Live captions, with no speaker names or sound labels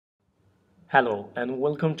Hello and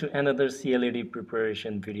welcome to another CLD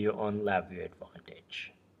preparation video on LabVIEW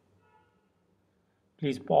Advantage.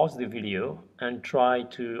 Please pause the video and try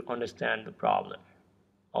to understand the problem.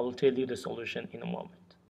 I will tell you the solution in a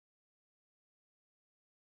moment.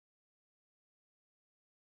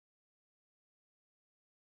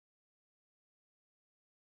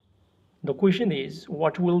 The question is,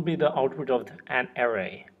 what will be the output of an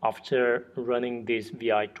array after running this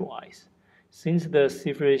VI twice? Since the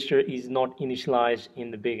shift register is not initialized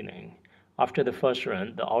in the beginning, after the first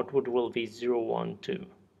run, the output will be 0, 1, 2.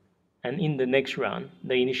 And in the next run,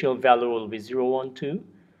 the initial value will be 0, 1, 2.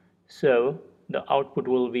 So the output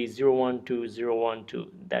will be 0, 1, 2, 0, 1,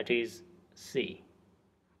 2. That is C.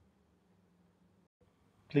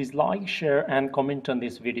 Please like, share and comment on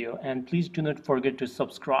this video, and please do not forget to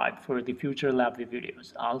subscribe for the future LabVIEW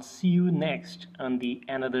videos. I'll see you next on the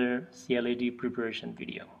another CLD preparation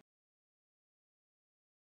video.